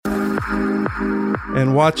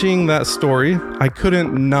And watching that story, I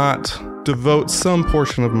couldn't not devote some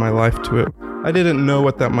portion of my life to it. I didn't know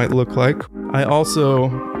what that might look like. I also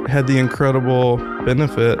had the incredible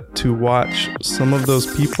benefit to watch some of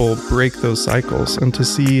those people break those cycles and to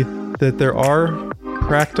see that there are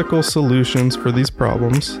practical solutions for these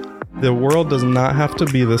problems. The world does not have to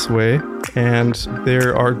be this way, and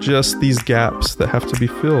there are just these gaps that have to be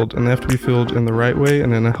filled, and they have to be filled in the right way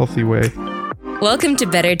and in a healthy way. Welcome to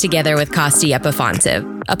Better Together with Costi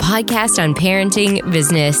Epifonsev, a podcast on parenting,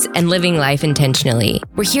 business, and living life intentionally.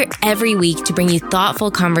 We're here every week to bring you thoughtful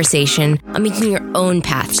conversation on making your own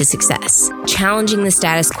path to success, challenging the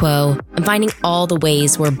status quo, and finding all the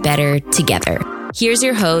ways we're better together. Here's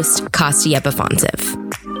your host, Costi Epifonsev.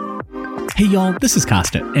 Hey y'all, this is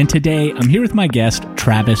Costa, and today I'm here with my guest,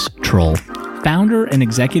 Travis Trull, founder and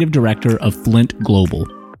executive director of Flint Global,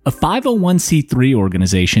 a 501c3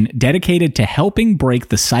 organization dedicated to helping break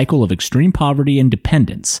the cycle of extreme poverty and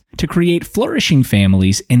dependence to create flourishing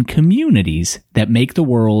families and communities that make the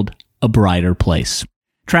world a brighter place.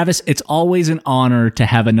 Travis, it's always an honor to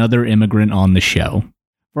have another immigrant on the show.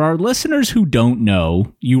 For our listeners who don't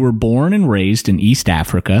know, you were born and raised in East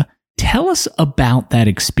Africa. Tell us about that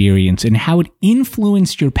experience and how it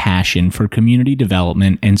influenced your passion for community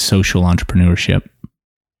development and social entrepreneurship.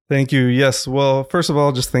 Thank you. Yes. Well, first of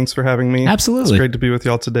all, just thanks for having me. Absolutely. It's great to be with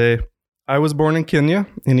y'all today. I was born in Kenya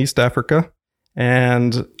in East Africa,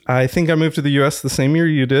 and I think I moved to the U.S. the same year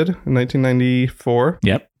you did, in 1994.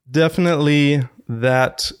 Yep. Definitely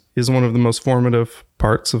that is one of the most formative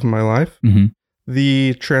parts of my life. Mm-hmm.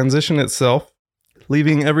 The transition itself,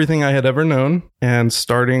 leaving everything I had ever known and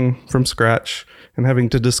starting from scratch and having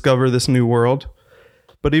to discover this new world.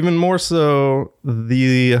 But even more so,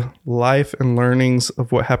 the life and learnings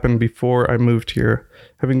of what happened before I moved here.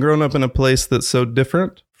 Having grown up in a place that's so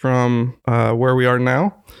different from where we are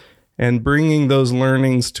now, and bringing those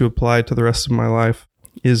learnings to apply to the rest of my life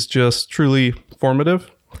is just truly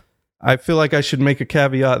formative. I feel like I should make a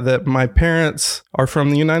caveat that my parents are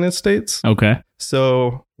from the United States. Okay.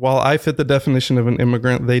 So while I fit the definition of an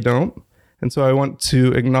immigrant, they don't. And so I want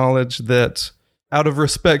to acknowledge that out of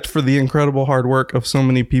respect for the incredible hard work of so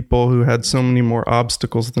many people who had so many more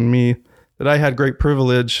obstacles than me, that I had great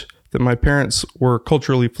privilege, that my parents were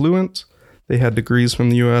culturally fluent. They had degrees from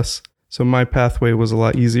the U.S., so my pathway was a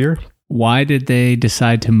lot easier. Why did they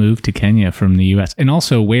decide to move to Kenya from the U.S.? And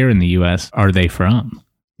also, where in the U.S. are they from?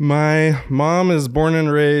 My mom is born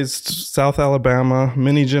and raised South Alabama,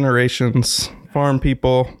 many generations, farm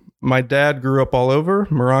people. My dad grew up all over,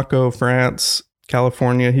 Morocco, France,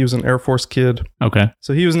 California. He was an Air Force kid. Okay.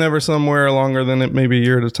 So he was never somewhere longer than maybe a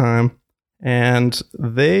year at a time. And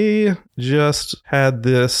they just had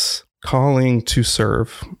this calling to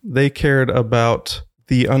serve. They cared about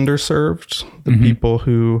the underserved, the people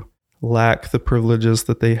who lack the privileges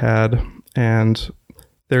that they had. And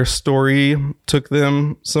their story took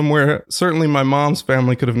them somewhere certainly my mom's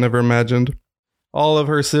family could have never imagined. All of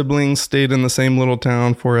her siblings stayed in the same little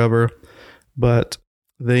town forever, but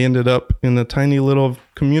they ended up in a tiny little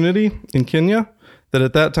community in Kenya that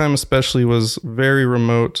at that time especially was very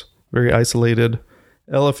remote, very isolated.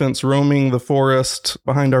 Elephants roaming the forest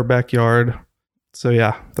behind our backyard. So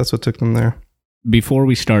yeah, that's what took them there. Before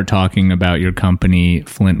we start talking about your company,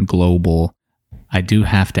 Flint Global, I do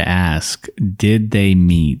have to ask, did they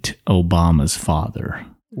meet Obama's father?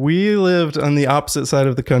 We lived on the opposite side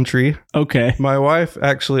of the country. Okay. My wife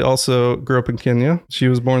actually also grew up in Kenya. She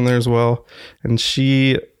was born there as well. And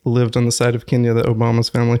she lived on the side of Kenya, the Obama's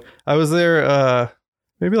family. I was there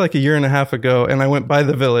maybe like a year and a half ago, and I went by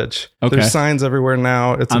the village. Okay. There's signs everywhere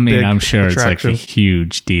now. It's a big I'm sure attraction. It's like a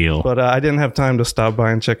huge deal. But I didn't have time to stop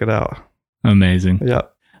by and check it out. Amazing. Yeah.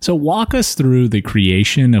 So walk us through the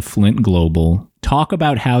creation of Flint Global. Talk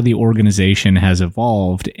about how the organization has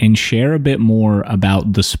evolved and share a bit more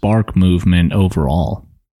about the Spark movement overall.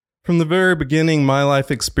 From the very beginning, my life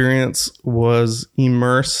experience was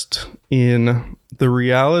immersed in the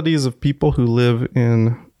realities of people who live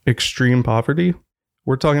in extreme poverty.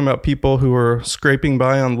 We're talking about people who are scraping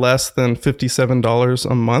by on less than $57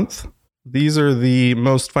 a month. These are the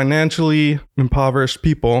most financially impoverished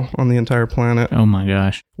people on the entire planet. Oh my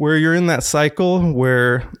gosh. Where you're in that cycle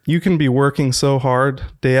where you can be working so hard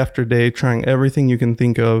day after day, trying everything you can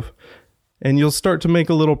think of, and you'll start to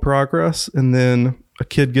make a little progress, and then a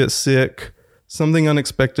kid gets sick, something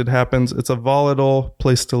unexpected happens, it's a volatile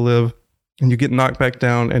place to live, and you get knocked back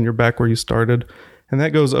down and you're back where you started. And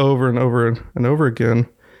that goes over and over and over again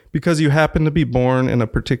because you happen to be born in a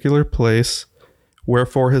particular place where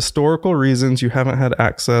for historical reasons you haven't had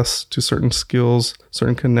access to certain skills,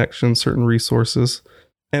 certain connections, certain resources.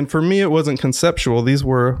 And for me, it wasn't conceptual. These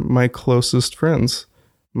were my closest friends,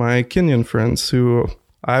 my Kenyan friends who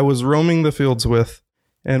I was roaming the fields with.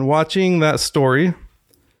 And watching that story,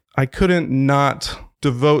 I couldn't not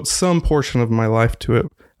devote some portion of my life to it.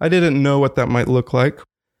 I didn't know what that might look like.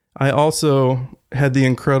 I also had the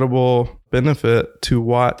incredible benefit to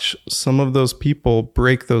watch some of those people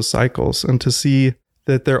break those cycles and to see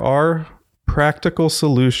that there are practical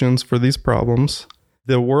solutions for these problems.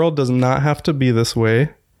 The world does not have to be this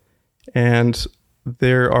way. And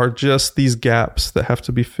there are just these gaps that have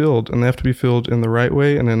to be filled, and they have to be filled in the right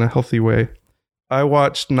way and in a healthy way. I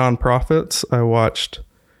watched nonprofits. I watched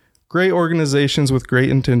great organizations with great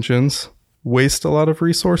intentions waste a lot of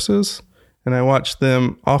resources. And I watched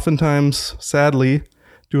them oftentimes, sadly,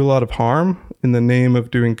 do a lot of harm in the name of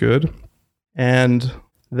doing good. And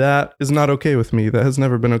that is not okay with me. That has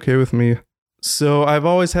never been okay with me. So I've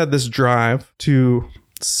always had this drive to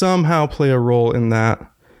somehow play a role in that.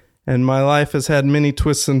 And my life has had many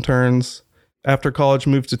twists and turns. After college,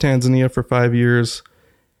 moved to Tanzania for 5 years.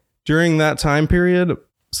 During that time period,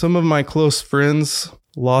 some of my close friends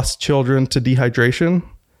lost children to dehydration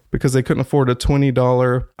because they couldn't afford a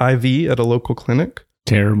 $20 IV at a local clinic.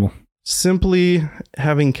 Terrible. Simply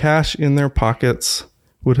having cash in their pockets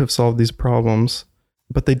would have solved these problems,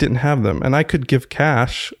 but they didn't have them. And I could give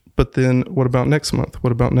cash, but then what about next month?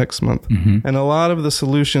 What about next month? Mm-hmm. And a lot of the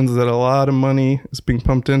solutions that a lot of money is being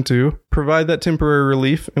pumped into provide that temporary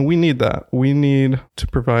relief, and we need that. We need to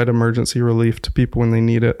provide emergency relief to people when they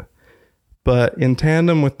need it. But in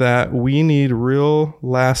tandem with that, we need real,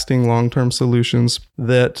 lasting, long-term solutions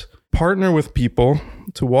that partner with people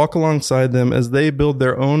to walk alongside them as they build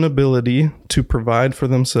their own ability to provide for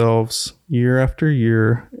themselves year after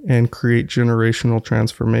year and create generational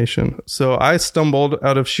transformation. So I stumbled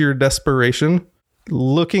out of sheer desperation,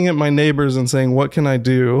 looking at my neighbors and saying, what can I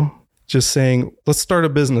do? Just saying, let's start a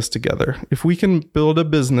business together. If we can build a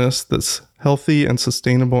business that's healthy and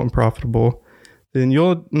sustainable and profitable, then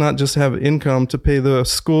you'll not just have income to pay the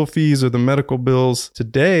school fees or the medical bills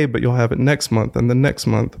today, but you'll have it next month and the next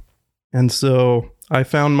month. And so I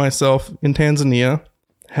found myself in Tanzania,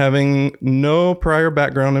 having no prior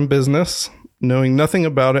background in business, knowing nothing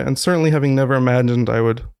about it, and certainly having never imagined I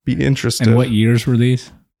would be interested. And what years were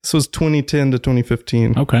these? This was 2010 to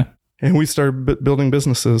 2015. Okay. And we started building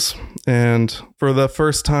businesses. And for the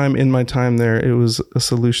first time in my time there, it was a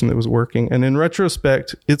solution that was working. And in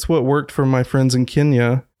retrospect, it's what worked for my friends in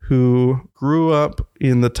Kenya who grew up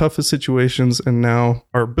in the toughest situations and now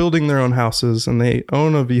are building their own houses and they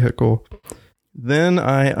own a vehicle. Then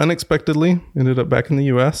I unexpectedly ended up back in the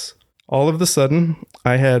US. All of a sudden,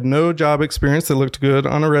 I had no job experience that looked good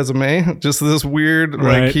on a resume. Just this weird,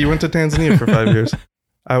 like he went to Tanzania for 5 years.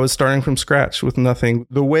 I was starting from scratch with nothing.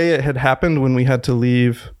 The way it had happened when we had to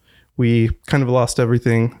leave, we kind of lost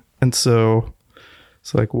everything. And so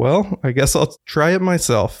it's like, well, I guess I'll try it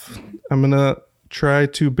myself. I'm going to try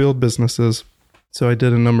to build businesses. So I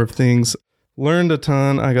did a number of things, learned a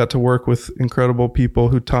ton. I got to work with incredible people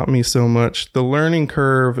who taught me so much. The learning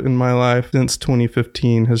curve in my life since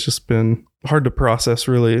 2015 has just been hard to process,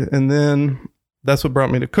 really. And then that's what brought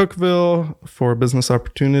me to Cookeville for a business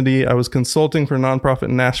opportunity. I was consulting for a nonprofit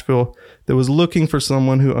in Nashville that was looking for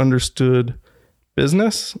someone who understood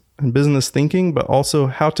business and business thinking, but also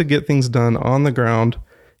how to get things done on the ground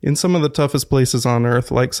in some of the toughest places on earth,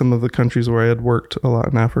 like some of the countries where I had worked a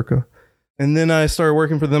lot in Africa. And then I started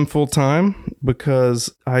working for them full time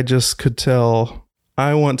because I just could tell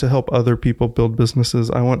I want to help other people build businesses.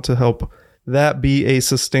 I want to help that be a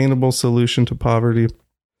sustainable solution to poverty.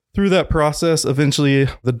 Through that process, eventually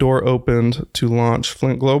the door opened to launch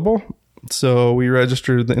Flint Global. So we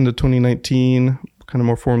registered at the end of 2019, kind of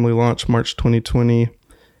more formally launched March 2020.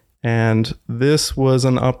 And this was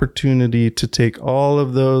an opportunity to take all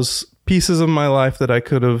of those pieces of my life that I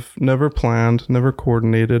could have never planned, never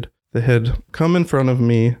coordinated, that had come in front of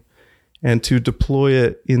me, and to deploy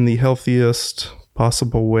it in the healthiest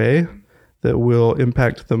possible way that will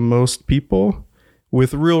impact the most people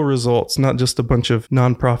with real results, not just a bunch of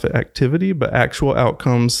nonprofit activity, but actual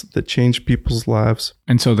outcomes that change people's lives.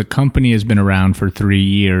 And so the company has been around for 3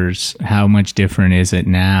 years. How much different is it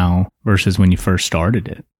now versus when you first started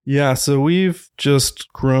it? Yeah, so we've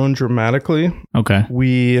just grown dramatically. Okay.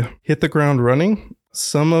 We hit the ground running.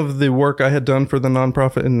 Some of the work I had done for the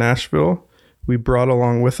nonprofit in Nashville, we brought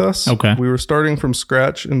along with us. Okay. We were starting from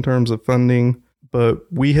scratch in terms of funding, but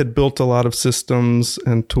we had built a lot of systems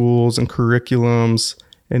and tools and curriculums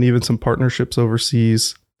and even some partnerships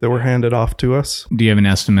overseas that were handed off to us. Do you have an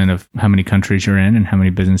estimate of how many countries you're in and how many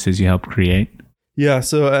businesses you helped create? Yeah,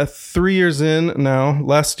 so at 3 years in now,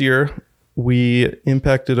 last year, we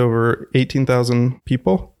impacted over 18,000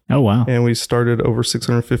 people. Oh, wow. And we started over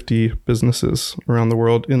 650 businesses around the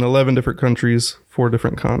world in 11 different countries, 4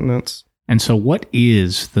 different continents. And so what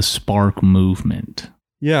is the Spark movement?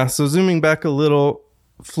 Yeah, so zooming back a little,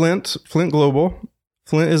 Flint Global.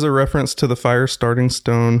 Flint is a reference to the fire starting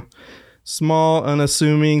stone. Small,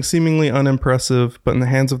 unassuming, seemingly unimpressive, but in the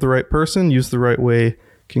hands of the right person, used the right way,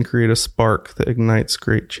 can create a spark that ignites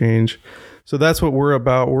great change. So that's what we're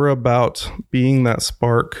about. We're about being that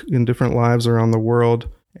spark in different lives around the world.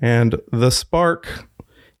 And the Spark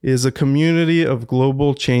is a community of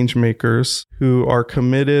global change makers who are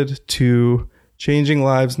committed to changing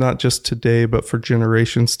lives, not just today, but for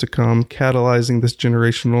generations to come, catalyzing this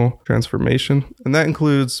generational transformation. And that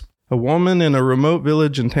includes a woman in a remote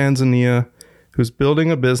village in Tanzania who's building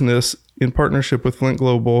a business in partnership with Flint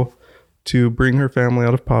Global to bring her family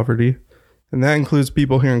out of poverty. And that includes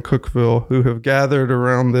people here in Cookeville who have gathered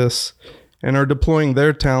around this and are deploying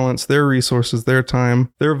their talents, their resources, their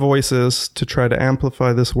time, their voices to try to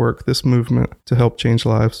amplify this work, this movement to help change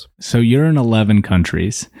lives. So you're in 11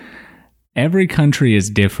 countries. Every country is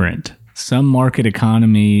different. Some market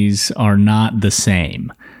economies are not the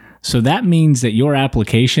same. So that means that your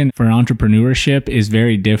application for entrepreneurship is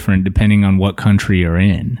very different depending on what country you're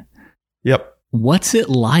in. Yep. What's it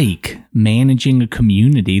like managing a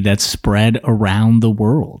community that's spread around the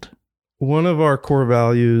world? One of our core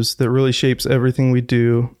values that really shapes everything we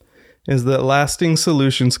do is that lasting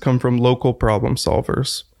solutions come from local problem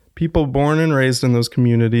solvers. People born and raised in those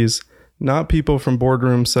communities, not people from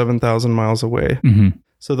boardrooms 7,000 miles away. Mm-hmm.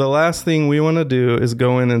 So the last thing we want to do is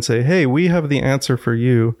go in and say, hey, we have the answer for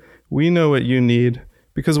you. We know what you need,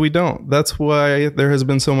 because we don't. That's why there has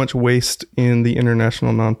been so much waste in the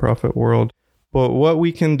international nonprofit world. But what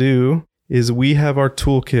we can do is we have our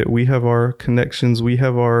toolkit, we have our connections, we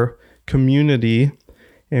have our community,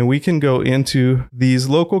 and we can go into these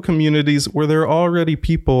local communities where there are already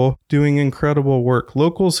people doing incredible work.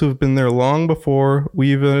 Locals who've been there long before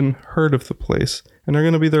we even heard of the place, and are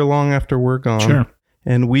going to be there long after we're gone. Sure.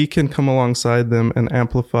 And we can come alongside them and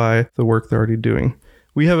amplify the work they're already doing.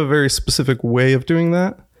 We have a very specific way of doing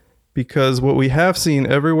that, because what we have seen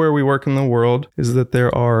everywhere we work in the world is that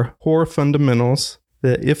there are core fundamentals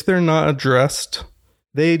that, if they're not addressed,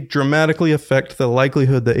 they dramatically affect the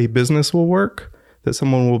likelihood that a business will work, that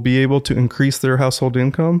someone will be able to increase their household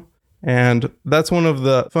income. And that's one of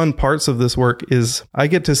the fun parts of this work is I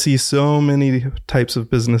get to see so many types of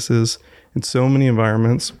businesses in so many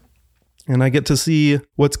environments. And I get to see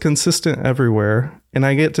what's consistent everywhere. And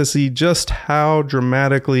I get to see just how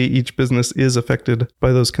dramatically each business is affected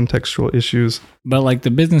by those contextual issues. But like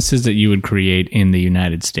the businesses that you would create in the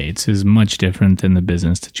United States is much different than the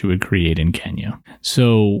business that you would create in Kenya.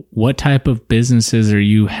 So what type of businesses are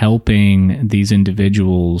you helping these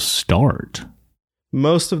individuals start?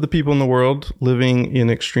 Most of the people in the world living in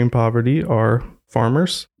extreme poverty are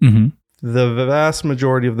farmers. Mm-hmm. The vast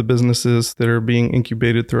majority of the businesses that are being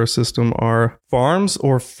incubated through our system are farms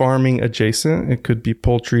or farming adjacent. It could be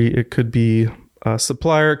poultry, it could be a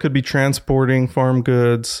supplier, it could be transporting farm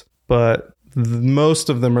goods, but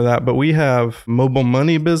most of them are that. But we have mobile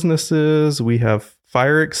money businesses, we have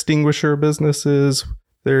fire extinguisher businesses.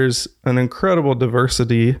 There's an incredible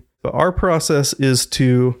diversity. But our process is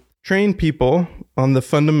to train people on the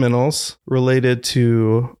fundamentals related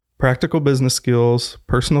to practical business skills,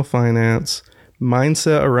 personal finance,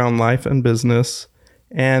 mindset around life and business,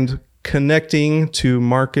 and connecting to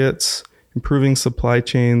markets, improving supply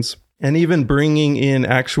chains, and even bringing in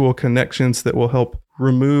actual connections that will help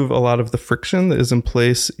remove a lot of the friction that is in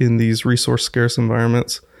place in these resource scarce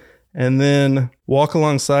environments. And then walk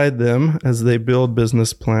alongside them as they build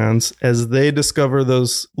business plans, as they discover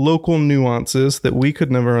those local nuances that we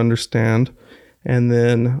could never understand. And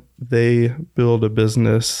then they build a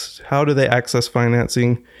business. How do they access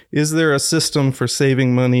financing? Is there a system for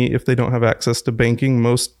saving money if they don't have access to banking?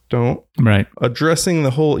 Most don't. Right. Addressing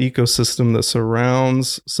the whole ecosystem that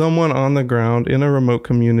surrounds someone on the ground in a remote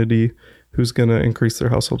community who's going to increase their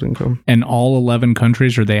household income. And all 11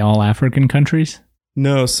 countries, are they all African countries?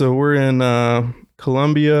 No, so we're in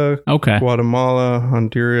Colombia, Okay. Guatemala,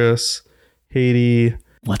 Honduras, Haiti.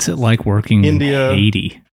 What's it like working India. in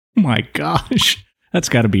Haiti? Oh my gosh. That's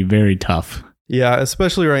got to be very tough. Yeah,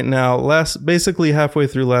 especially right now. Basically halfway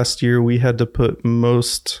through last year, we had to put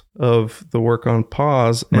most of the work on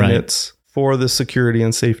pause, and Right. it's for the security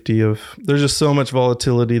and safety of, there's just so much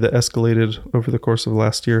volatility that escalated over the course of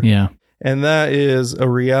last year. Yeah. And that is a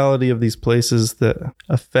reality of these places that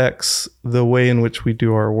affects the way in which we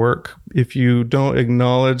do our work. If you don't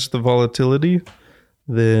acknowledge the volatility,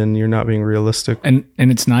 then you're not being realistic. And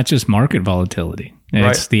it's not just market volatility.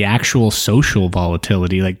 It's the actual social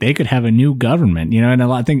volatility. Like they could have a new government, and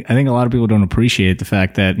I think a lot of people don't appreciate the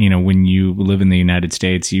fact that, when you live in the United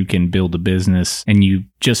States, you can build a business and you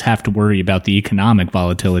just have to worry about the economic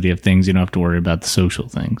volatility of things. You don't have to worry about the social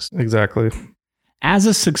things. Exactly. As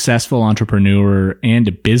a successful entrepreneur and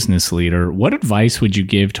a business leader, what advice would you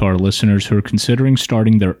give to our listeners who are considering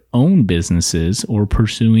starting their own businesses or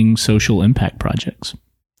pursuing social impact projects?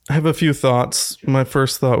 I have a few thoughts. My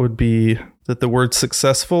first thought would be that the word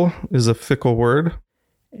successful is a fickle word.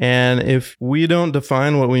 And if we don't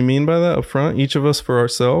define what we mean by that up front, each of us for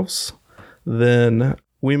ourselves, then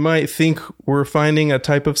we might think we're finding a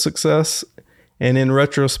type of success. And in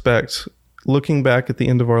retrospect, looking back at the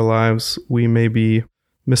end of our lives, we maybe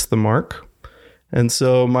missed the mark. And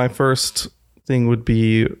so my first thing would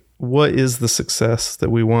be, what is the success that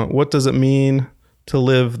we want? What does it mean to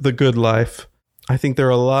live the good life? I think there are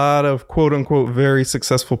a lot of quote unquote very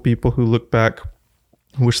successful people who look back,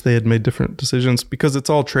 wish they had made different decisions, because it's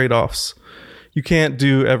all trade-offs. You can't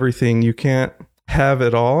do everything. You can't have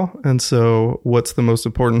it all. And so what's the most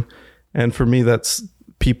important? And for me, that's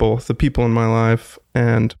the people in my life,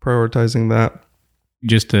 and prioritizing that.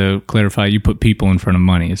 Just to clarify, you put people in front of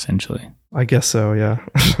money, essentially. I guess so, yeah.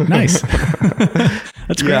 Nice.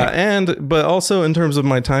 That's great. Yeah, but also in terms of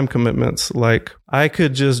my time commitments, like I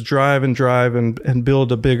could just drive and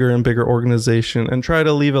build a bigger and bigger organization and try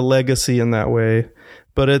to leave a legacy in that way.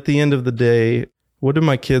 But at the end of the day, what do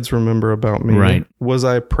my kids remember about me? Right. Was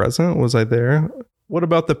I present? Was I there? What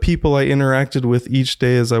about the people I interacted with each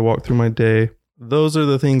day as I walked through my day? Those are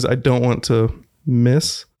the things I don't want to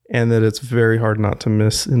miss, and that it's very hard not to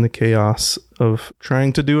miss in the chaos of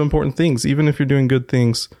trying to do important things, even if you're doing good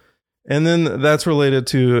things. And then that's related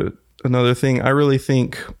to another thing. I really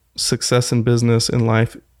think success in business, in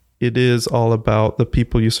life, it is all about the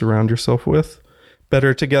people you surround yourself with.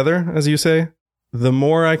 Better together, as you say. The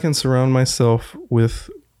more I can surround myself with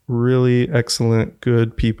really excellent,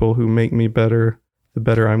 good people who make me better, the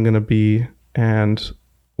better I'm going to be. And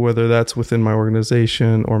whether that's within my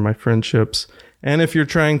organization or my friendships. And if you're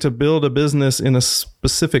trying to build a business in a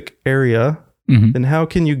specific area, then how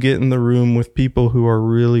can you get in the room with people who are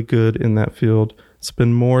really good in that field,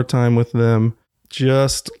 spend more time with them,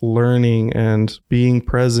 just learning and being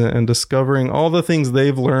present and discovering all the things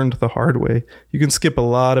they've learned the hard way. You can skip a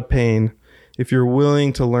lot of pain if you're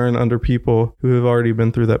willing to learn under people who have already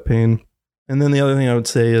been through that pain. And then the other thing I would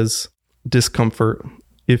say is discomfort.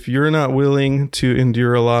 If you're not willing to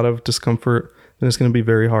endure a lot of discomfort, then it's going to be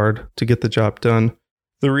very hard to get the job done.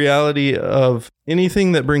 The reality of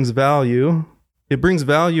anything that brings value, it brings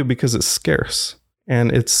value because it's scarce.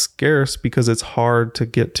 And it's scarce because it's hard to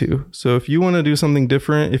get to. So if you want to do something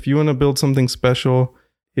different, if you want to build something special,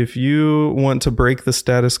 if you want to break the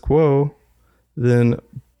status quo, then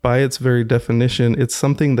by its very definition, it's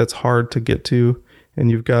something that's hard to get to. And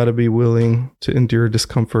you've got to be willing to endure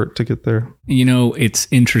discomfort to get there. It's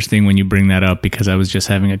interesting when you bring that up, because I was just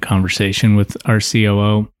having a conversation with our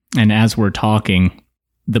COO. And as we're talking,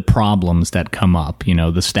 the problems that come up,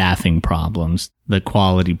 the staffing problems, the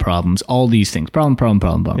quality problems, all these things,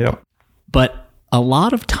 problem. Yep. But a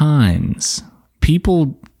lot of times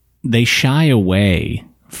people, they shy away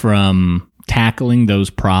from tackling those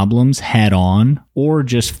problems head on or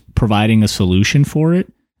just providing a solution for it,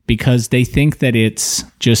 because they think that it's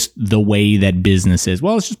just the way that business is.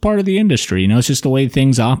 Well, it's just part of the industry, it's just the way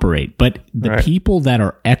things operate. But the people that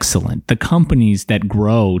are excellent, the companies that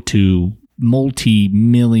grow to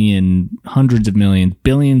multi-million, hundreds of millions,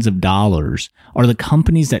 billions of dollars, are the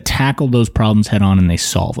companies that tackle those problems head on and they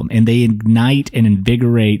solve them. And they ignite and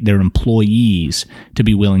invigorate their employees to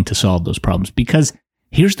be willing to solve those problems. Because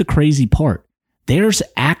here's the crazy part. There's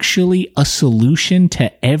actually a solution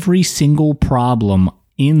to every single problem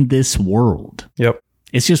in this world. Yep.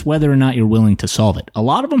 It's just whether or not you're willing to solve it. A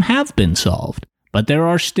lot of them have been solved, but there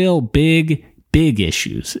are still big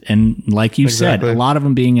issues. And like you said, a lot of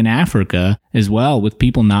them being in Africa as well, with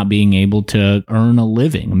people not being able to earn a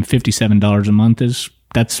living. I mean, $57 a month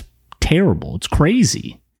that's terrible. It's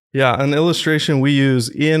crazy. Yeah. An illustration we use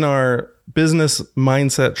in our business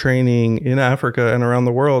mindset training in Africa and around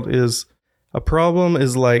the world is, a problem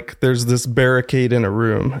is like there's this barricade in a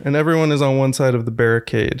room and everyone is on one side of the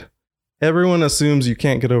barricade. Everyone assumes you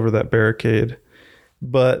can't get over that barricade.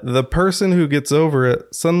 But the person who gets over it,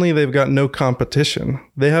 suddenly they've got no competition.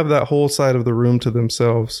 They have that whole side of the room to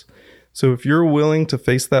themselves. So if you're willing to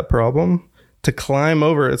face that problem, to climb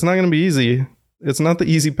over it, it's not going to be easy. It's not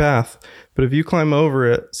the easy path. But if you climb over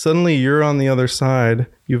it, suddenly you're on the other side.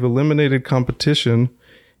 You've eliminated competition.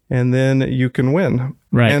 And then you can win.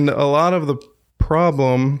 Right. And a lot of the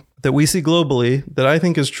problem that we see globally that I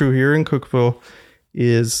think is true here in Cookeville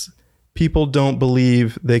is people don't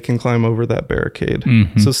believe they can climb over that barricade.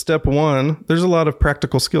 So step one, there's a lot of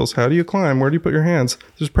practical skills. How do you climb? Where do you put your hands?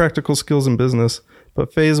 There's practical skills in business.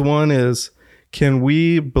 But phase one is, can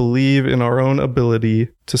we believe in our own ability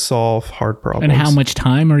to solve hard problems? And how much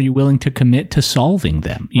time are you willing to commit to solving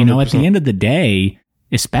them? You 100%. Know, at the end of the day,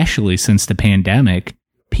 especially since the pandemic,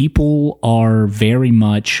 people are very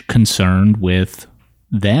much concerned with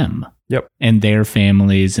them. Yep. And their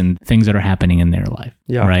families and things that are happening in their life.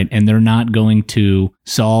 Yeah. Right. And they're not going to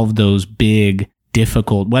solve those big,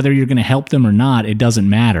 difficult, whether you're going to help them or not, it doesn't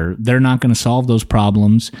matter. They're not going to solve those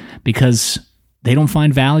problems because they don't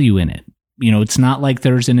find value in it. You know, it's not like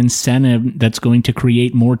there's an incentive that's going to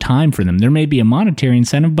create more time for them. There may be a monetary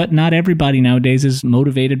incentive, but not everybody nowadays is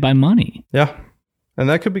motivated by money. Yeah. And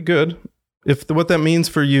that could be good. If what that means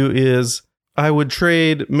for you is I would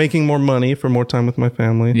trade making more money for more time with my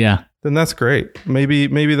family. Yeah. Then that's great.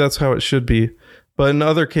 Maybe that's how it should be. But in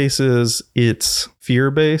other cases, it's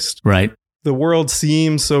fear-based. Right. The world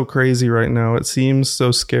seems so crazy right now. It seems so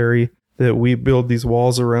scary that we build these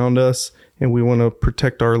walls around us and we want to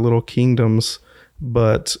protect our little kingdoms.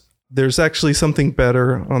 But there's actually something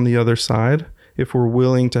better on the other side if we're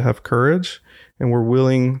willing to have courage and we're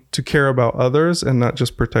willing to care about others and not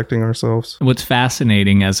just protecting ourselves. What's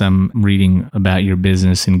fascinating as I'm reading about your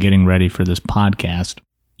business and getting ready for this podcast,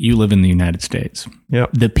 you live in the United States. Yeah.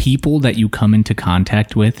 The people that you come into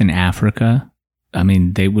contact with in Africa, I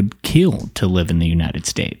mean, they would kill to live in the United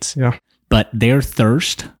States. Yeah. But their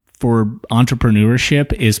thirst for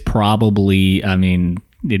entrepreneurship is probably, I mean,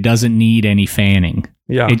 it doesn't need any fanning.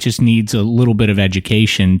 Yeah. It just needs a little bit of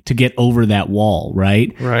education to get over that wall,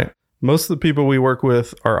 right? Right. Most of the people we work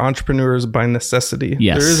with are entrepreneurs by necessity.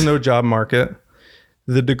 Yes. There is no job market.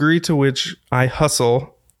 The degree to which I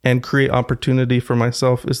hustle and create opportunity for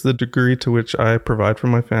myself is the degree to which I provide for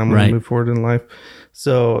my family and move forward in life.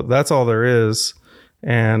 So that's all there is.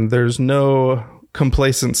 And there's no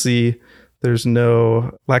complacency. There's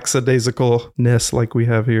no lackadaisicalness like we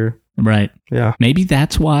have here. Right. Yeah. Maybe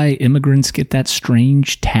that's why immigrants get that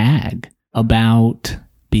strange tag about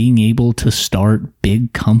being able to start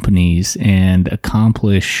big companies and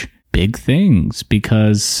accomplish big things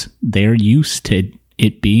because they're used to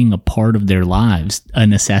it being a part of their lives, a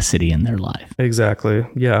necessity in their life. Exactly.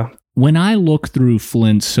 Yeah. When I look through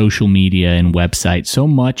Flint's social media and website, so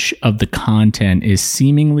much of the content is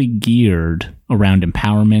seemingly geared around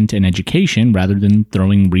empowerment and education rather than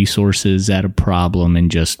throwing resources at a problem and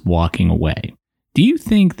just walking away. Do you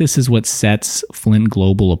think this is what sets Flint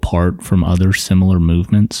Global apart from other similar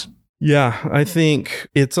movements? Yeah, I think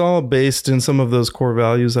it's all based in some of those core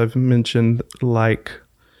values I've mentioned, like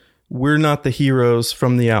we're not the heroes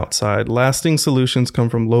from the outside. Lasting solutions come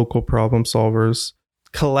from local problem solvers.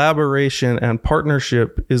 Collaboration and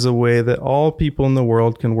partnership is a way that all people in the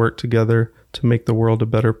world can work together to make the world a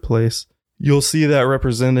better place. You'll see that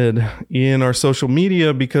represented in our social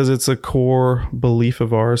media because it's a core belief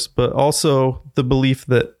of ours, but also the belief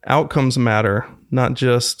that outcomes matter, not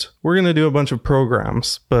just we're going to do a bunch of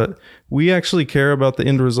programs, but we actually care about the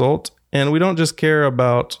end result. And we don't just care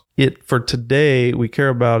about it for today, we care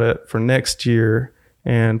about it for next year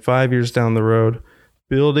and 5 years down the road.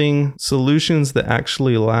 Building solutions that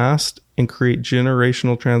actually last and create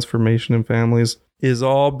generational transformation in families is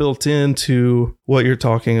all built into what you're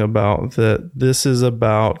talking about, that this is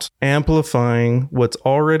about amplifying what's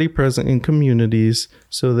already present in communities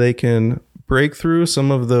so they can break through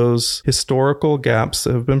some of those historical gaps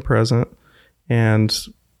that have been present and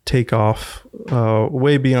take off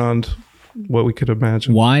way beyond what we could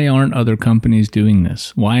imagine. Why aren't other companies doing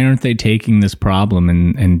this? Why aren't they taking this problem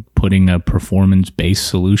and putting a performance-based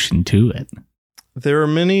solution to it? There are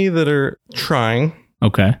many that are trying.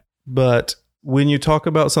 Okay. But when you talk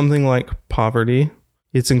about something like poverty,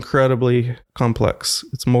 it's incredibly complex.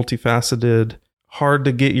 It's multifaceted, hard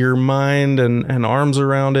to get your mind and arms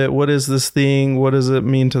around it. What is this thing? What does it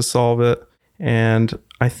mean to solve it? And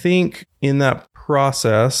I think in that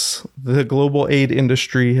process, the global aid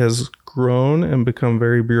industry has grown and become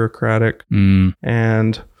very bureaucratic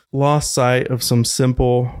and lost sight of some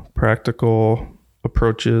simple, practical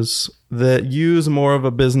approaches that use more of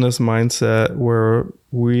a business mindset where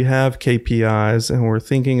we have KPIs and we're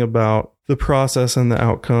thinking about the process and the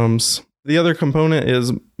outcomes. The other component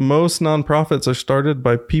is most nonprofits are started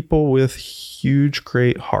by people with huge,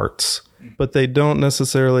 great hearts, but they don't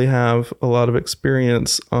necessarily have a lot of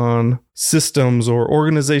experience on systems or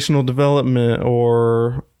organizational development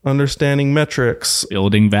or understanding metrics.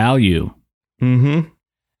 Building value. And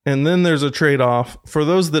then there's a trade-off for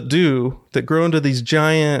those that do, that grow into these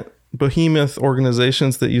giant behemoth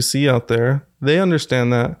organizations that you see out there, they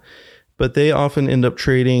understand that, but they often end up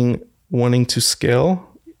trading wanting to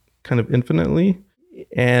scale kind of infinitely,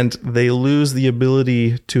 and they lose the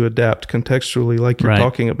ability to adapt contextually like you're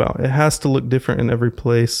talking about. It has to look different in every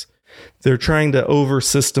place. They're trying to over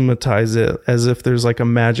systematize it as if there's like a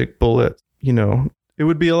magic bullet. You know, it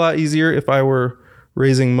would be a lot easier if I were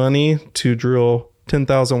raising money to drill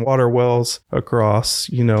 10,000 water wells across,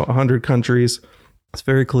 100 countries. It's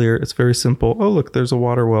very clear. It's very simple. Oh, look, there's a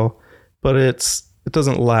water well, but it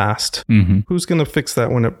doesn't last. Mm-hmm. Who's going to fix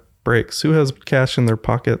that when it breaks? Who has cash in their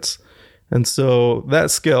pockets? And so that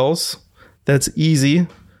scales. That's easier.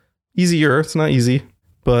 It's not easy,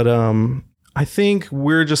 but I think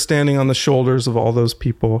we're just standing on the shoulders of all those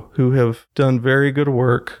people who have done very good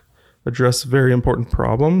work, addressed very important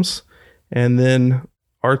problems, and then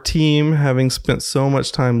our team, having spent so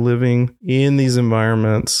much time living in these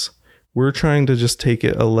environments, we're trying to just take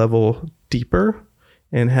it a level deeper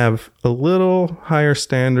and have a little higher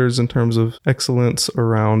standards in terms of excellence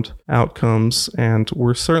around outcomes. And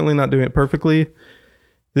we're certainly not doing it perfectly.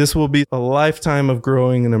 This will be a lifetime of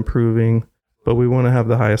growing and improving, but we want to have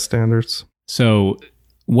the highest standards. So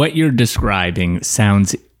what you're describing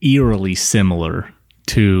sounds eerily similar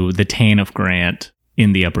to the TANF grant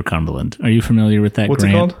in the Upper Cumberland. Are you familiar with that What's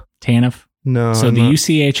grant? What's it called? TANF? No. So the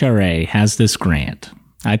UCHRA has this grant.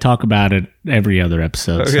 I talk about it every other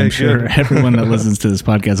episode. Okay, so I'm sure good. everyone that listens to this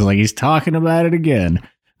podcast is like, he's talking about it again.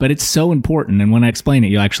 But it's so important. And when I explain it,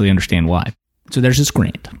 you'll actually understand why. So there's this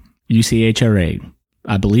grant, UCHRA,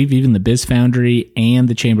 I believe even the Biz Foundry and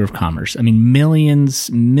the Chamber of Commerce. I mean, millions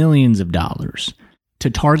of dollars to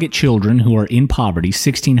target children who are in poverty,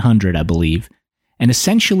 1,600, I believe, and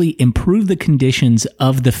essentially improve the conditions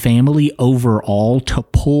of the family overall to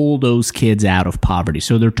pull those kids out of poverty.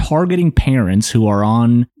 So they're targeting parents who are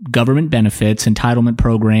on government benefits, entitlement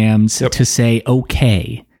programs to say,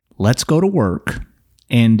 okay, let's go to work.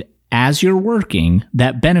 And as you're working,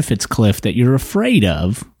 that benefits cliff that you're afraid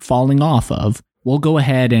of falling off of, we'll go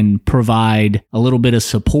ahead and provide a little bit of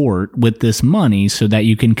support with this money so that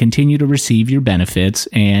you can continue to receive your benefits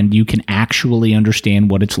and you can actually understand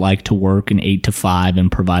what it's like to work an 8 to 5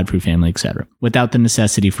 and provide for your family, etc., without the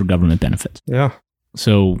necessity for government benefits. Yeah.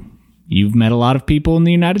 So you've met a lot of people in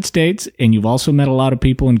the United States and you've also met a lot of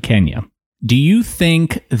people in Kenya. Do you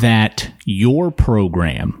think that your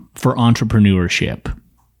program for entrepreneurship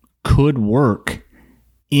could work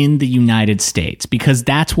in the United States? Because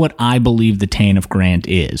that's what I believe the TANF grant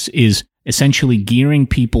is essentially gearing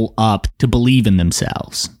people up to believe in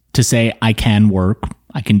themselves, to say, I can work,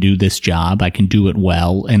 I can do this job, I can do it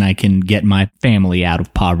well, and I can get my family out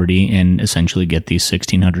of poverty and essentially get these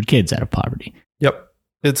 1,600 kids out of poverty. Yep.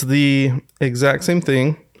 It's the exact same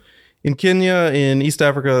thing. In Kenya, in East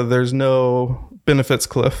Africa, there's no benefits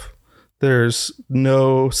cliff. There's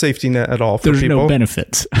no safety net at all for people. There's no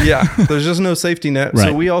benefits. Yeah, there's just no safety net. Right.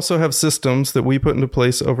 So we also have systems that we put into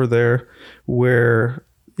place over there where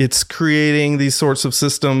it's creating these sorts of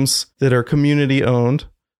systems that are community owned.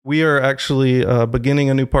 We are actually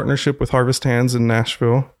beginning a new partnership with Harvest Hands in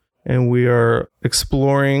Nashville, and we are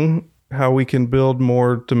exploring how we can build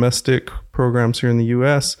more domestic programs here in the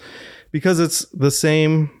U.S. because it's the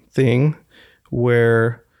same thing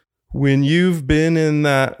where when you've been in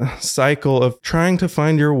that cycle of trying to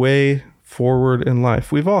find your way forward in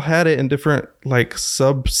life, we've all had it in different like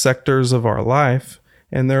subsectors of our life.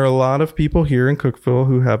 And there are a lot of people here in Cookeville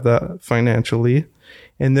who have that financially.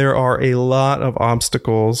 And there are a lot of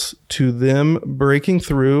obstacles to them breaking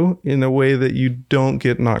through in a way that you don't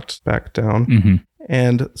get knocked back down. Mm-hmm.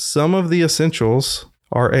 And some of the essentials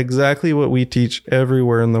are exactly what we teach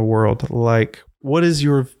everywhere in the world. Like, what is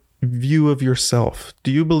your view of yourself?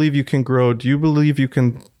 Do you believe you can grow? Do you believe you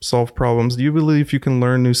can solve problems? Do you believe you can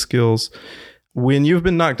learn new skills? When you've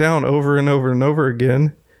been knocked down over and over and over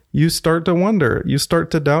again, you start to wonder. You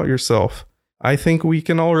start to doubt yourself. I think we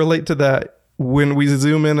can all relate to that when we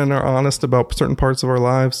zoom in and are honest about certain parts of our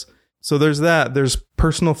lives. So there's that. There's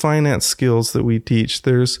personal finance skills that we teach.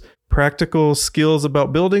 There's practical skills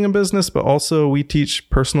about building a business, but also we teach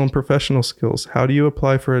personal and professional skills. How do you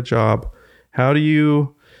apply for a job? How do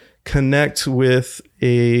you connect with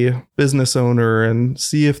a business owner and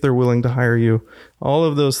see if they're willing to hire you? All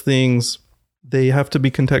of those things, they have to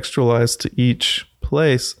be contextualized to each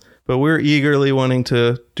place, but we're eagerly wanting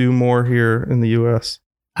to do more here in the US.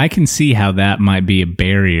 I can see how that might be a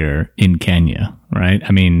barrier in Kenya, right?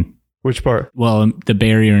 I mean, which part? Well, the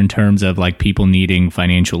barrier in terms of like people needing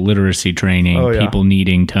financial literacy training, people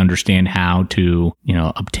needing to understand how to,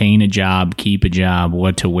 obtain a job, keep a job,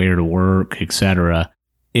 what to wear to work, etc.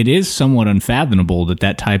 it is somewhat unfathomable that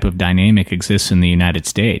that type of dynamic exists in the United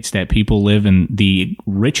States, that people live in the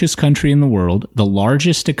richest country in the world, the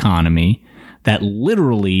largest economy, that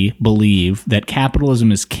literally believe that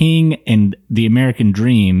capitalism is king and the American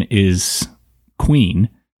dream is queen.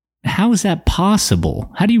 How is that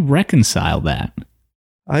possible? How do you reconcile that?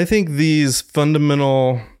 I think these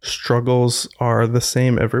fundamental struggles are the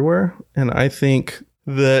same everywhere. And I think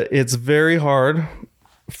that it's very hard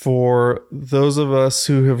for those of us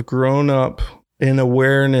who have grown up in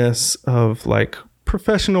awareness of like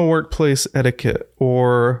professional workplace etiquette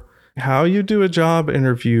or how you do a job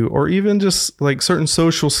interview, or even just like certain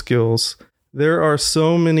social skills. There are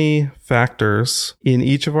so many factors in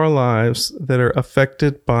each of our lives that are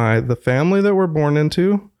affected by the family that we're born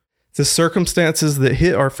into, the circumstances that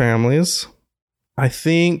hit our families. I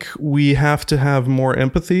think we have to have more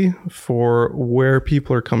empathy for where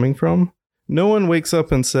people are coming from. No one wakes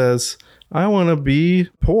up and says, I want to be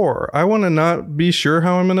poor. I want to not be sure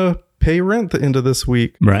how I'm going to pay rent the end of this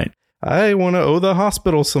week. Right. I want to owe the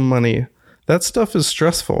hospital some money. That stuff is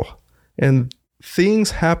stressful. And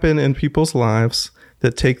things happen in people's lives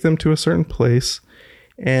that take them to a certain place.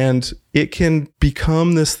 And it can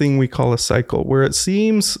become this thing we call a cycle, where it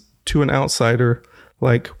seems to an outsider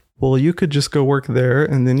like, well, you could just go work there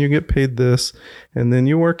and then you get paid this and then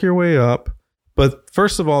you work your way up. But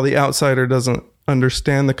first of all, the outsider doesn't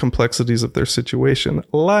understand the complexities of their situation.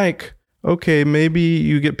 Like, okay, maybe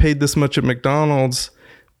you get paid this much at McDonald's,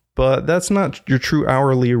 but that's not your true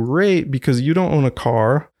hourly rate because you don't own a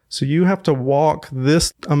car. So you have to walk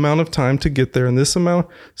this amount of time to get there and this amount.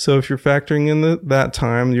 So if you're factoring in that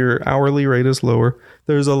time, your hourly rate is lower.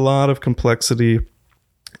 There's a lot of complexity.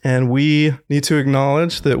 And we need to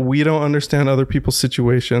acknowledge that we don't understand other people's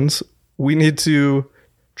situations. We need to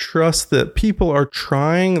trust that people are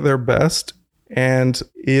trying their best. And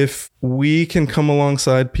if we can come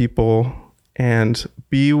alongside people and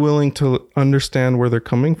be willing to understand where they're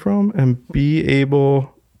coming from and be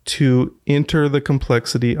able to enter the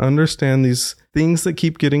complexity, understand these things that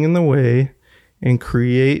keep getting in the way, and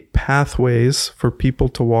create pathways for people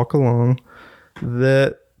to walk along,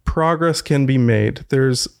 that progress can be made.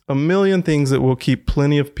 There's a million things that will keep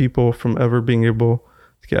plenty of people from ever being able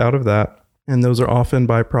to get out of that. And those are often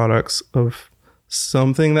byproducts of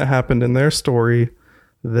something that happened in their story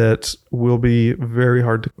that will be very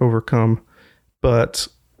hard to overcome. But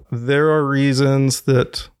there are reasons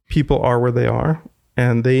that people are where they are,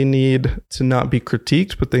 and they need to not be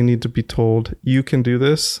critiqued, but they need to be told, you can do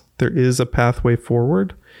this. There is a pathway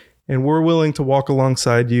forward, and we're willing to walk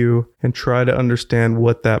alongside you and try to understand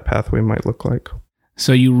what that pathway might look like.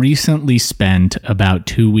 So you recently spent about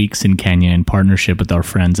 2 weeks in Kenya in partnership with our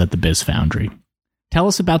friends at the Biz Foundry. Tell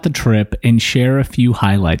us about the trip and share a few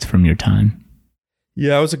highlights from your time.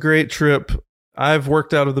 Yeah, it was a great trip. I've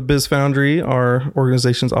worked out of the Biz Foundry. Our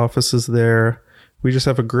organization's office is there. We just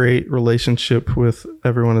have a great relationship with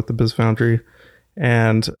everyone at the Biz Foundry.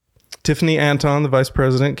 And Tiffany Anton, the vice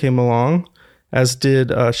president, came along, as did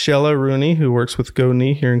Shella Rooney, who works with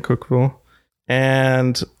GoKnee here in Cookeville.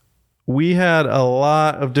 And we had a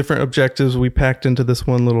lot of different objectives we packed into this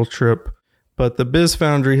one little trip. But the Biz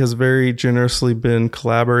Foundry has very generously been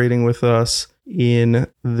collaborating with us in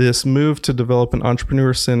this move to develop an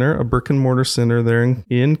entrepreneur center, a brick and mortar center there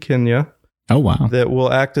in Kenya. Oh, wow. That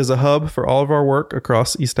will act as a hub for all of our work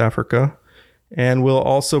across East Africa, and will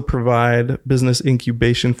also provide business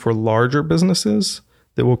incubation for larger businesses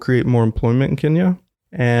that will create more employment in Kenya.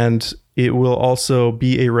 And it will also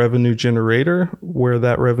be a revenue generator where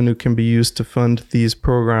that revenue can be used to fund these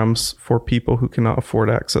programs for people who cannot afford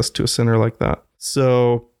access to a center like that.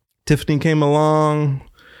 So Tiffany came along.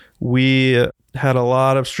 We had a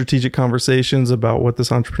lot of strategic conversations about what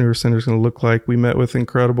this entrepreneur center is going to look like. We met with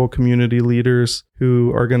incredible community leaders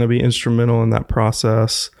who are going to be instrumental in that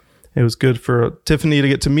process. It was good for Tiffany to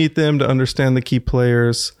get to meet them, to understand the key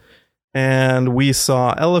players. And we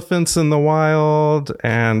saw elephants in the wild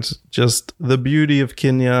and just the beauty of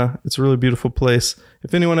Kenya. It's a really beautiful place.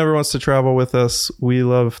 If anyone ever wants to travel with us, we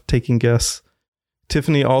love taking guests.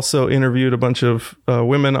 Tiffany also interviewed a bunch of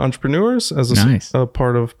women entrepreneurs as a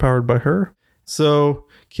part of Powered by Her. So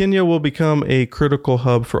Kenya will become a critical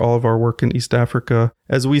hub for all of our work in East Africa.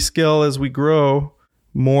 As we scale, as we grow,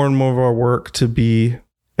 more and more of our work to be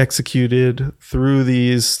executed through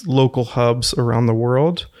these local hubs around the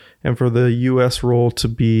world, and for the U.S. role to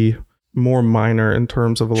be more minor in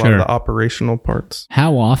terms of a lot of the operational parts.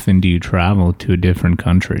 How often do you travel to a different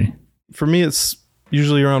country? For me, it's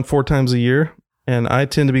usually around 4 times a year, and I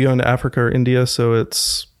tend to be going to Africa or India, so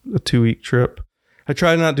it's a 2-week trip. I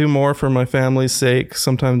try to not do more for my family's sake.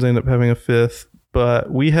 Sometimes I end up having a 5th,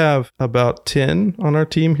 but we have about 10 on our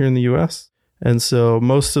team here in the US. And so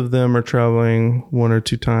most of them are traveling 1 or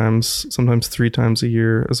 2 times, sometimes 3 times a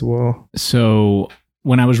year as well. So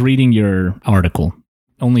when I was reading your article,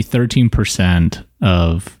 only 13%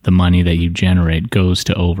 of the money that you generate goes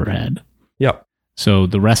to overhead. Yep. So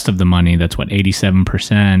the rest of the money, that's what,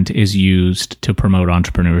 87%, is used to promote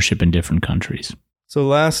entrepreneurship in different countries. So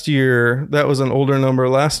last year, that was an older number.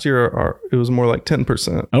 Last year, it was more like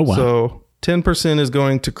 10%. Oh, wow. So 10% is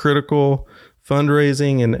going to critical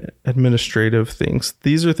fundraising and administrative things.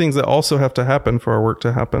 These are things that also have to happen for our work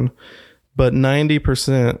to happen. But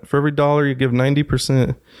 90%, for every dollar you give,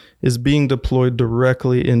 90% is being deployed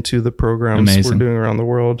directly into the programs Amazing. We're doing around the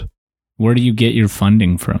world. Where do you get your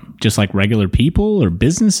funding from? Just like regular people or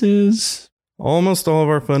businesses? Almost all of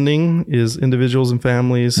our funding is individuals and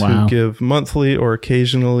families Wow. who give monthly or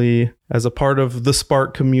occasionally as a part of the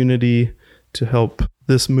Spark community to help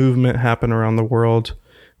this movement happen around the world.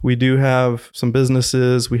 We do have some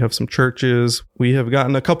businesses, we have some churches, we have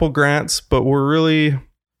gotten a couple grants, but we're really,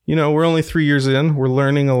 we're only 3 years in. We're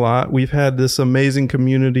learning a lot. We've had this amazing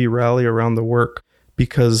community rally around the work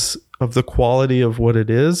because of the quality of what it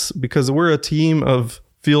is, because we're a team of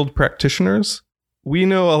field practitioners. We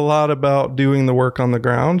know a lot about doing the work on the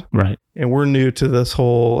ground. Right. And we're new to this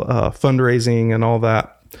whole fundraising and all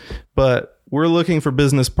that. But we're looking for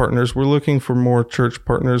business partners. We're looking for more church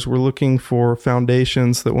partners. We're looking for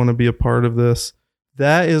foundations that want to be a part of this.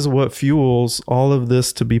 That is what fuels all of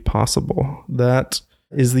this to be possible. That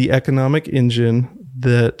is the economic engine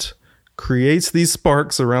that creates these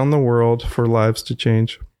sparks around the world for lives to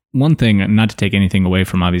change. One thing, not to take anything away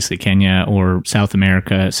from obviously Kenya or South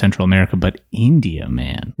America, Central America, but India,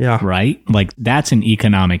 man. Yeah. Right? Like that's an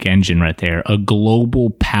economic engine right there, a global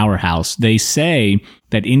powerhouse. They say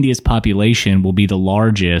that India's population will be the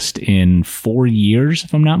largest in 4 years,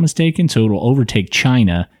 if I'm not mistaken. So it'll overtake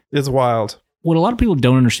China. It's wild. What a lot of people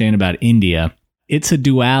don't understand about India, it's a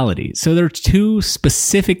duality. So there are 2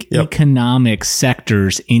 specific economic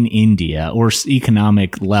sectors in India, or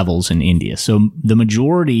economic levels in India. So the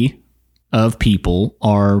majority of people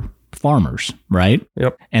are farmers, right?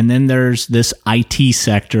 Yep. And then there's this IT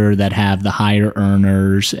sector that have the higher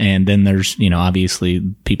earners. And then there's, obviously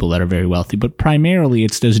people that are very wealthy. But primarily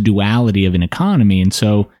it's this duality of an economy. And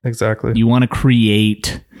so exactly, you want to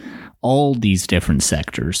create all these different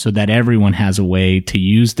sectors so that everyone has a way to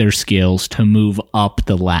use their skills to move up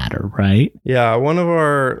the ladder, right? Yeah. One of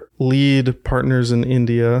our lead partners in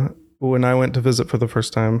India, when I went to visit for the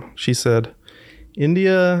first time, she said,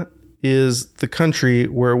 India is the country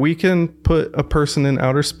where we can put a person in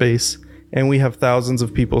outer space and we have thousands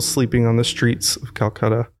of people sleeping on the streets of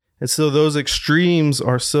Calcutta. And so those extremes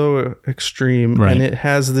are so extreme, right. And it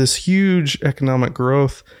has this huge economic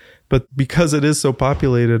growth. But because it is so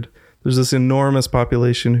populated, there's this enormous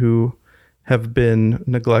population who have been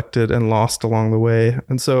neglected and lost along the way.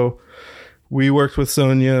 And so we worked with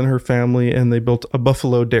Sonia and her family, and they built a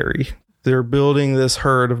buffalo dairy. They're building this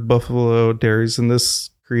herd of buffalo dairies, and this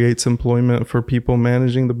creates employment for people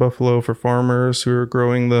managing the buffalo, for farmers who are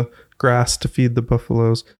growing the grass to feed the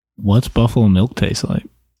buffaloes. What's buffalo milk taste like?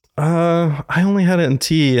 I only had it in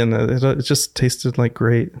tea, and it just tasted like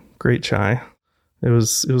great chai. It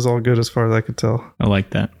was all good as far as I could tell. I like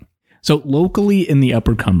that. So locally in the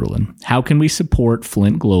Upper Cumberland, how can we support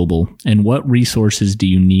Flint Global, and what resources do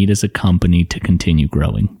you need as a company to continue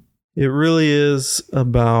growing? It really is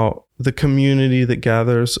about the community that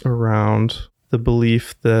gathers around the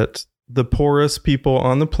belief that the poorest people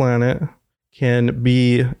on the planet can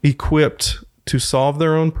be equipped to solve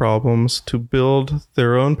their own problems, to build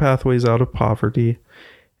their own pathways out of poverty,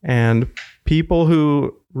 and people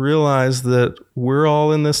who realize that we're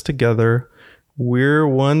all in this together. We're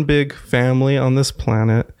one big family on this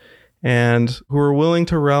planet, and who are willing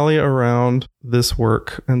to rally around this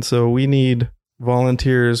work. And so we need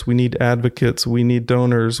volunteers, we need advocates, we need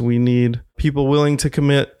donors, we need people willing to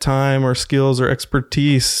commit time or skills or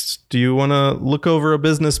expertise. Do you want to look over a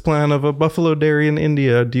business plan of a buffalo dairy in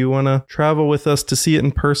India? Do you want to travel with us to see it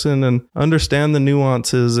in person and understand the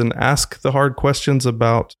nuances and ask the hard questions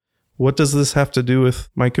about what does this have to do with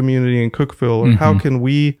my community in Cookeville? Or how can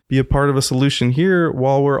we be a part of a solution here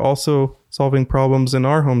while we're also solving problems in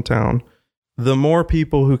our hometown? The more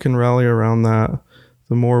people who can rally around that,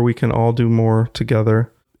 the more we can all do more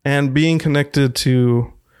together. And being connected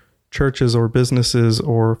to churches or businesses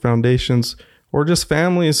or foundations or just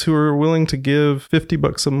families who are willing to give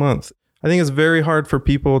 $50 a month. I think it's very hard for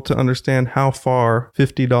people to understand how far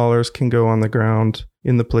 $50 can go on the ground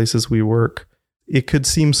in the places we work. It could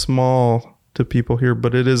seem small to people here,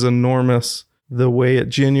 but it is enormous the way it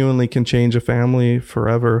genuinely can change a family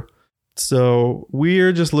forever. So we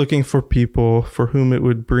are just looking for people for whom it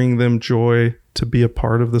would bring them joy to be a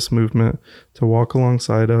part of this movement, to walk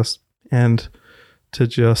alongside us, and to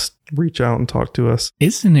just reach out and talk to us.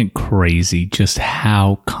 Isn't it crazy just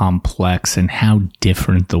how complex and how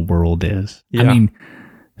different the world is? Yeah. I mean,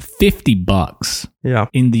 $50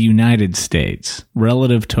 in the United States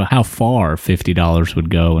relative to how far $50 would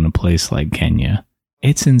go in a place like Kenya.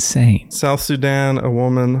 It's insane. South Sudan, a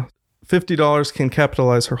woman, $50 can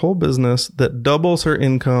capitalize her whole business that doubles her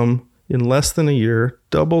income in less than a year,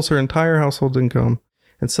 doubles her entire household income.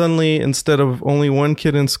 And suddenly, instead of only one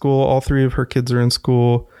kid in school, all three of her kids are in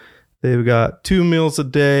school. They've got 2 meals a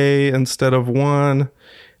day instead of one.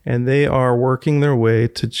 And they are working their way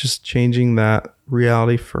to just changing that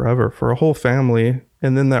reality forever for a whole family.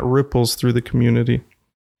 And then that ripples through the community.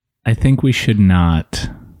 I think we should not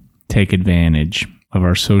take advantage of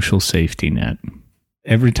our social safety net.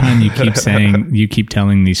 Every time you keep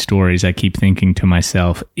telling these stories, I keep thinking to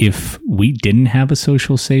myself, if we didn't have a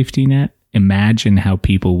social safety net, imagine how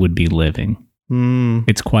people would be living.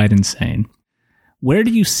 It's quite insane. Where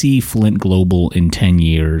do you see Flint Global in 10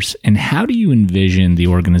 years, and how do you envision the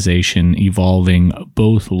organization evolving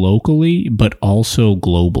both locally but also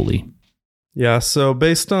globally? Yeah, so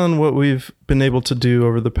based on what we've been able to do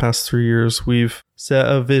over the past 3 years, we've set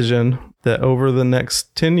a vision that over the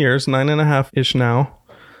next 10 years, 9.5-ish now,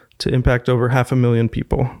 to impact over 500,000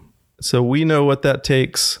 people. So we know what that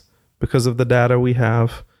takes because of the data we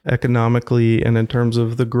have economically and in terms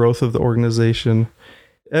of the growth of the organization.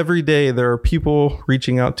 Every day, there are people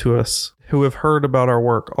reaching out to us who have heard about our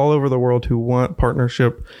work all over the world who want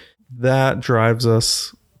partnership. That drives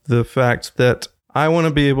us. The fact that I want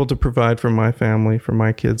to be able to provide for my family, for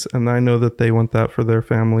my kids, and I know that they want that for their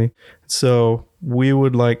family. So we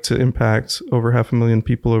would like to impact over 500,000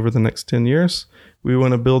 people over the next 10 years. We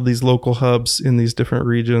want to build these local hubs in these different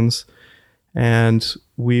regions, and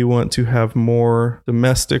we want to have more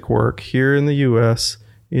domestic work here in the U.S.,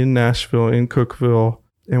 in Nashville, in Cookeville,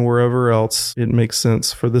 and wherever else it makes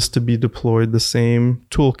sense for this to be deployed, the same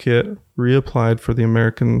toolkit reapplied for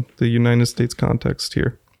the United States context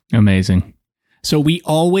here. Amazing. So we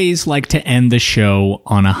always like to end the show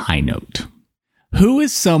on a high note. Who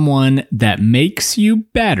is someone that makes you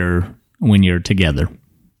better when you're together?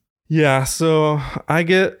 Yeah, so I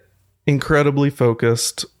get incredibly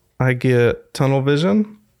focused. I get tunnel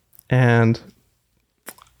vision, and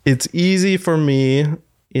it's easy for me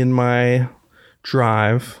in my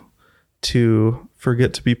drive to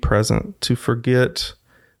forget to be present, to forget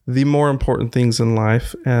the more important things in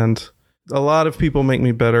life. And a lot of people make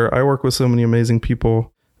me better. I work with so many amazing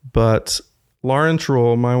people, but Lauren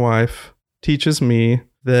Trull, my wife, teaches me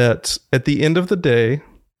that at the end of the day,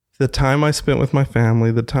 the time I spent with my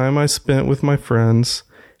family, the time I spent with my friends,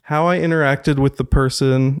 how I interacted with the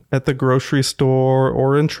person at the grocery store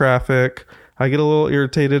or in traffic. I get a little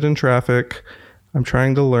irritated in traffic. I'm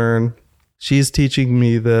trying to learn. She's teaching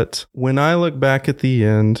me that when I look back at the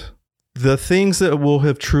end, the things that will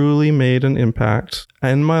have truly made an impact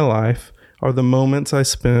in my life are the moments I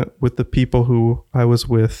spent with the people who I was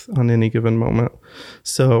with on any given moment.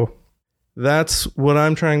 So that's what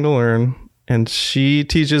I'm trying to learn. And she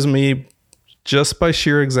teaches me just by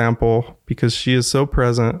sheer example, because she is so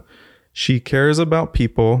present. She cares about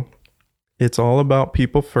people. It's all about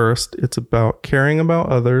people first. It's about caring about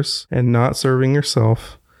others and not serving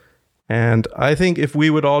yourself. And I think if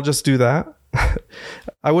we would all just do that,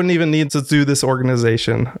 I wouldn't even need to do this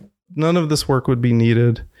organization. None of this work would be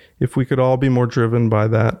needed if we could all be more driven by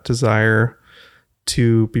that desire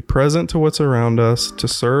to be present to what's around us, to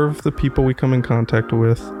serve the people we come in contact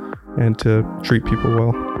with, and to treat people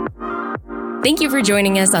well. Thank you for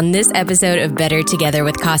joining us on this episode of Better Together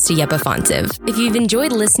with Costa Yepafonsev. If you've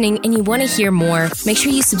enjoyed listening and you want to hear more, make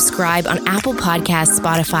sure you subscribe on Apple Podcasts,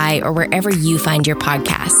 Spotify, or wherever you find your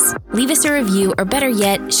podcasts. Leave us a review, or better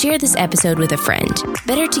yet, share this episode with a friend.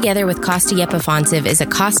 Better Together with Costa Yepafonsev is a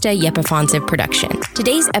Costa Yepafonsev production.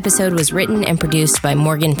 Today's episode was written and produced by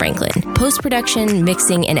Morgan Franklin. Post-production,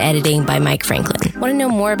 mixing, and editing by Mike Franklin. Want to know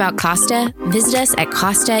more about Costa? Visit us at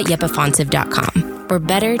CostaYepafonsev.com. We're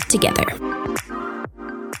better together.